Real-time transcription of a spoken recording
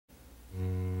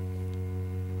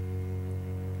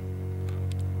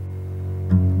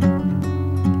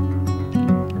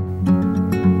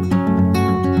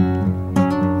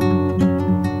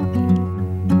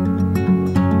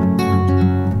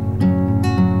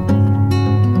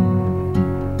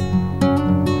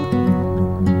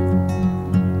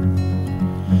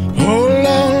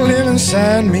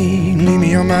inside me, lead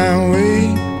me on my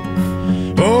way.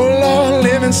 Oh Lord,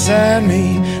 live inside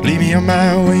me, lead me on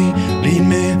my way. Lead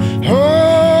me home,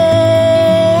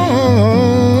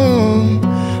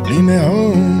 lead me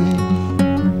home.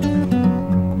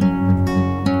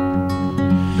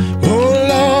 Oh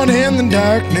Lord, in the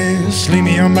darkness, lead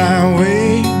me on my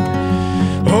way.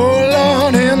 Oh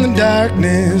Lord, in the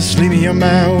darkness, lead me on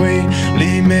my way.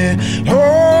 Lead me home,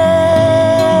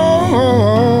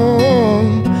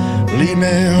 lead me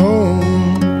home.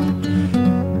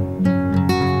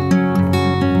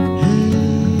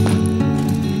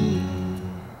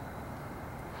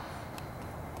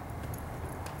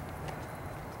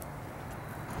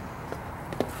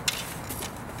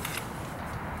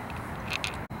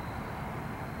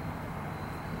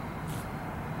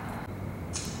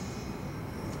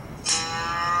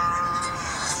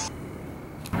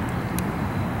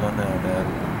 Oh no, Dad.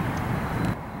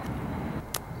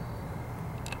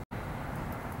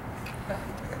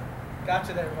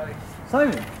 Gotcha there, buddy.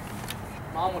 Simon!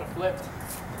 Mom would have flipped.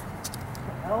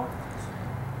 Hell?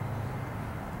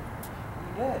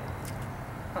 You're dead.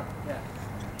 Huh, yeah.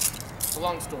 It's a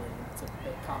long story. It's a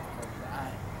bit complicated.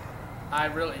 I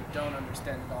really don't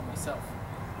understand it all myself.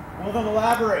 Well, then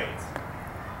elaborate.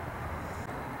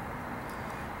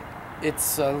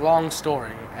 It's a long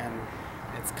story, and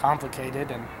it's complicated,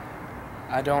 and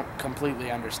I don't completely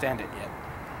understand it yet.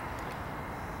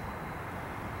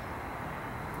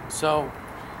 So,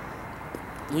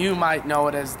 you might know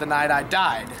it as the night I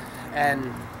died,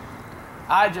 and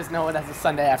I just know it as a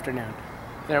Sunday afternoon.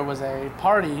 There was a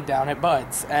party down at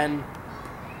Bud's, and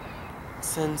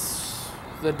since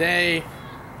the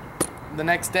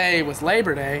next day was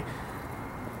Labor Day,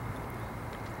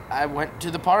 I went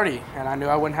to the party, and I knew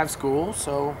I wouldn't have school,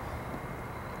 so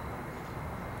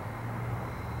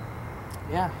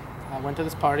yeah, I went to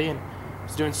this party and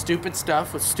was doing stupid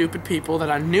stuff with stupid people that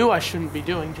I knew I shouldn't be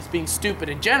doing, just being stupid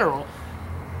in general,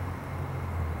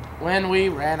 when we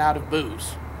ran out of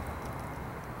booze.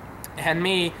 And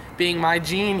me, being my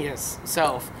genius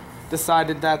self,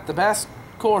 decided that the best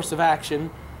course of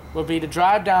action would be to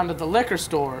drive down to the liquor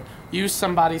store, use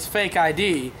somebody's fake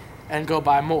ID, and go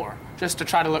buy more, just to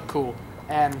try to look cool.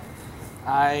 And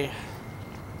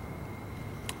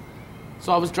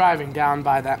So I was driving down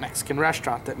by that Mexican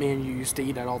restaurant that me and you used to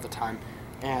eat at all the time.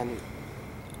 And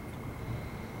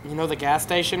you know the gas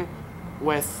station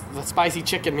with the spicy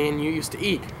chicken me and you used to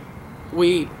eat?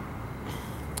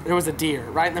 There was a deer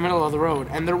right in the middle of the road,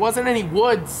 and there wasn't any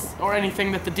woods or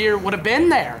anything that the deer would have been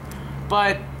there.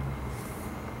 But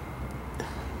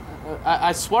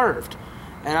I swerved,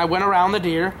 and I went around the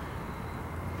deer,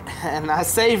 and I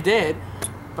saved it,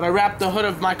 but I wrapped the hood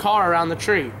of my car around the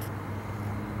tree.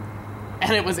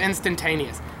 And it was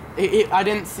instantaneous. I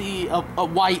didn't see a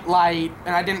white light,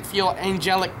 and I didn't feel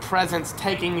angelic presence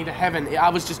taking me to heaven. I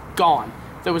was just gone.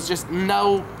 There was just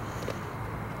no...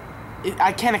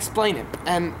 I can't explain it.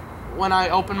 And when I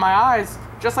opened my eyes,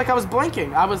 just like I was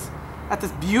blinking, I was at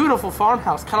this beautiful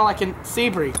farmhouse, kind of like in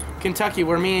Seabury, Kentucky,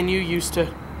 where me and you used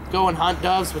to go and hunt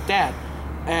doves with Dad.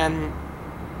 And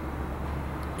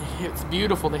it's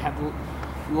beautiful. They had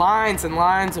lines and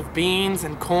lines of beans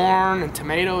and corn and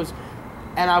tomatoes.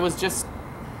 And I was just...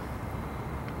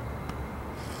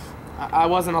 I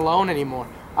wasn't alone anymore.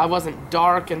 I wasn't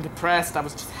dark and depressed. I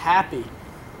was just happy.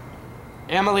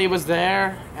 Emily was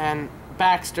there, and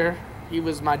Baxter, he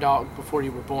was my dog before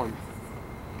you were born.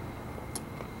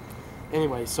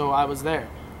 Anyway, so I was there.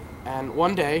 And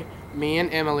one day, me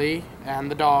and Emily and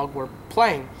the dog were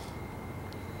playing.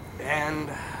 And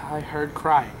I heard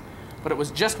crying. But it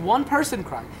was just one person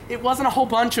crying. It wasn't a whole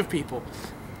bunch of people.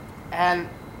 And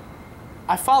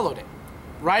I followed it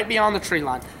right beyond the tree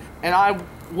line. And I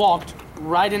walked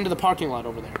right into the parking lot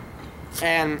over there.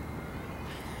 And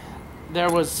there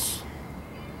was...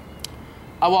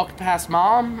 I walked past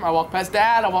Mom, I walked past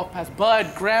Dad, I walked past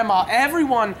Bud, Grandma,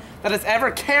 everyone that has ever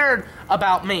cared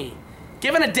about me,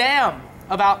 given a damn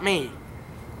about me.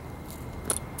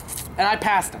 And I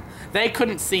passed them. They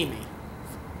couldn't see me.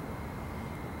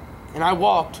 And I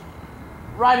walked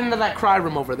right into that cry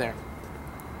room over there.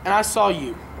 And I saw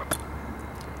you.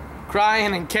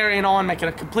 Crying and carrying on, making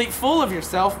a complete fool of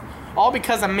yourself, all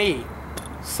because of me.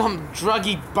 Some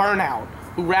druggy burnout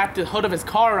who wrapped the hood of his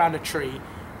car around a tree,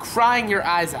 crying your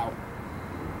eyes out.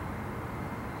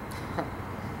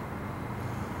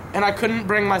 And I couldn't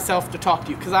bring myself to talk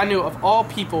to you because I knew of all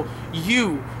people,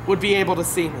 you would be able to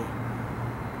see me.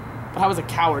 But I was a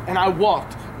coward, and I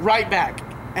walked right back.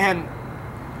 And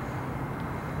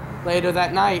later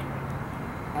that night,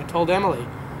 I told Emily,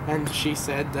 and she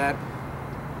said that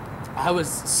I was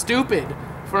stupid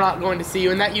for not going to see you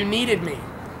and that you needed me.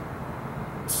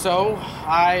 So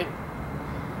I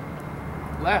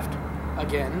left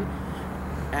again,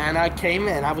 and I came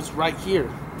in. I was right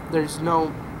here. There's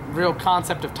no real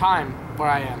concept of time where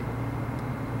I am.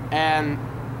 And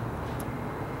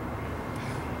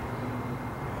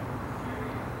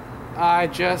I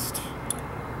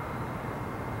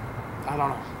don't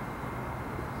know.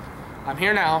 I'm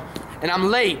here now, and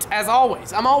I'm late, as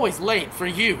always. I'm always late for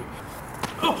you.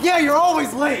 Yeah, you're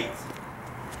always late.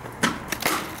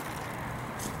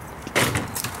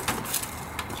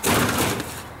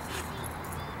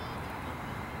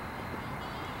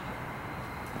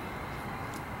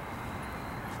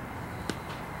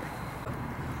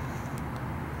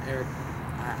 Eric,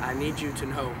 I need you to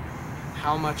know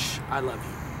how much I love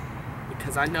you,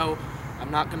 because I know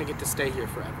I'm not going to get to stay here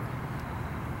forever.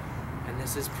 And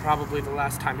this is probably the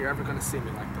last time you're ever going to see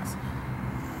me like this.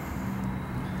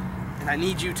 And I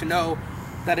need you to know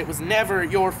that it was never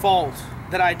your fault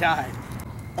that I died.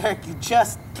 Eric, you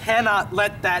just cannot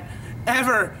let that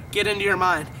ever get into your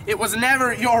mind. It was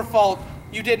never your fault.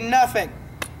 You did nothing.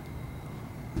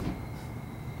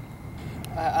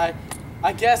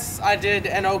 I guess I did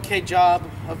an okay job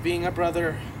of being a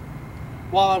brother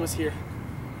while I was here.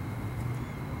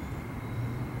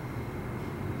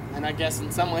 And I guess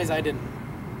in some ways I didn't.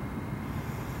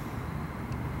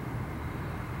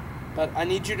 But I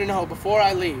need you to know before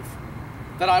I leave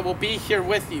that I will be here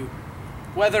with you.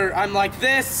 Whether I'm like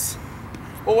this,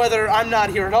 or whether I'm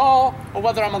not here at all, or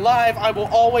whether I'm alive, I will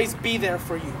always be there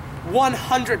for you.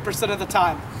 100% of the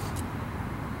time.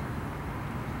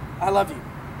 I love you.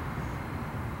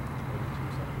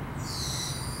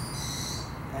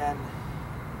 And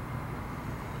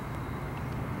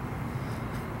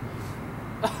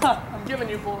I'm giving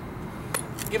you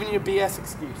a BS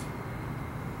excuse.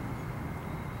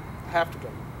 I have to go.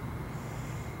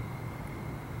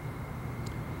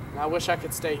 And I wish I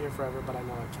could stay here forever, but I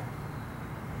know I can't.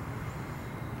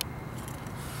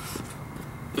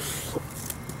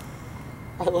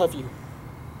 I love you.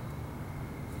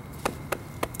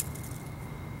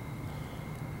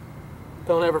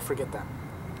 Don't ever forget that.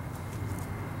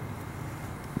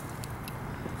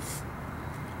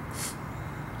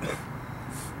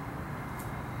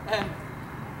 And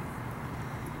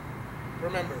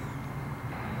remember,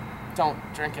 don't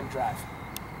drink and drive.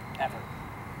 Ever.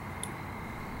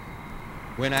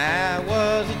 When I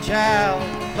was a child,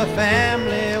 my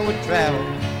family would travel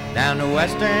down to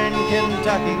western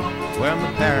Kentucky, where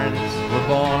my parents were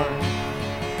born.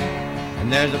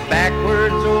 And there's a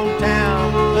backwards old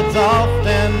town that's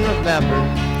often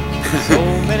remembered so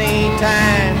many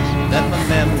times that my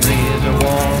memories are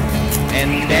warm.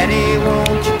 And Daddy,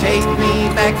 won't you take me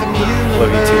back to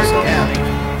Muhlenberg County,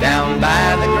 down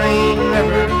by the Green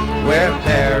River, where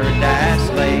paradise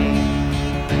lay.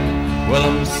 Well,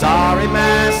 I'm sorry,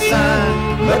 my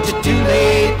son, but you're too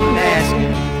late in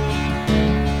asking.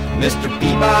 Mr.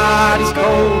 Peabody's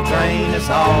coal train is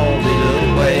hauled a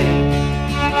little way.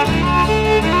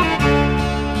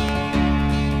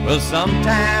 Well,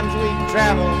 sometimes we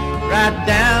travel right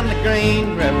down the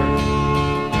Green River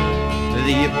to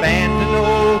the abandoned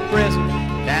old prison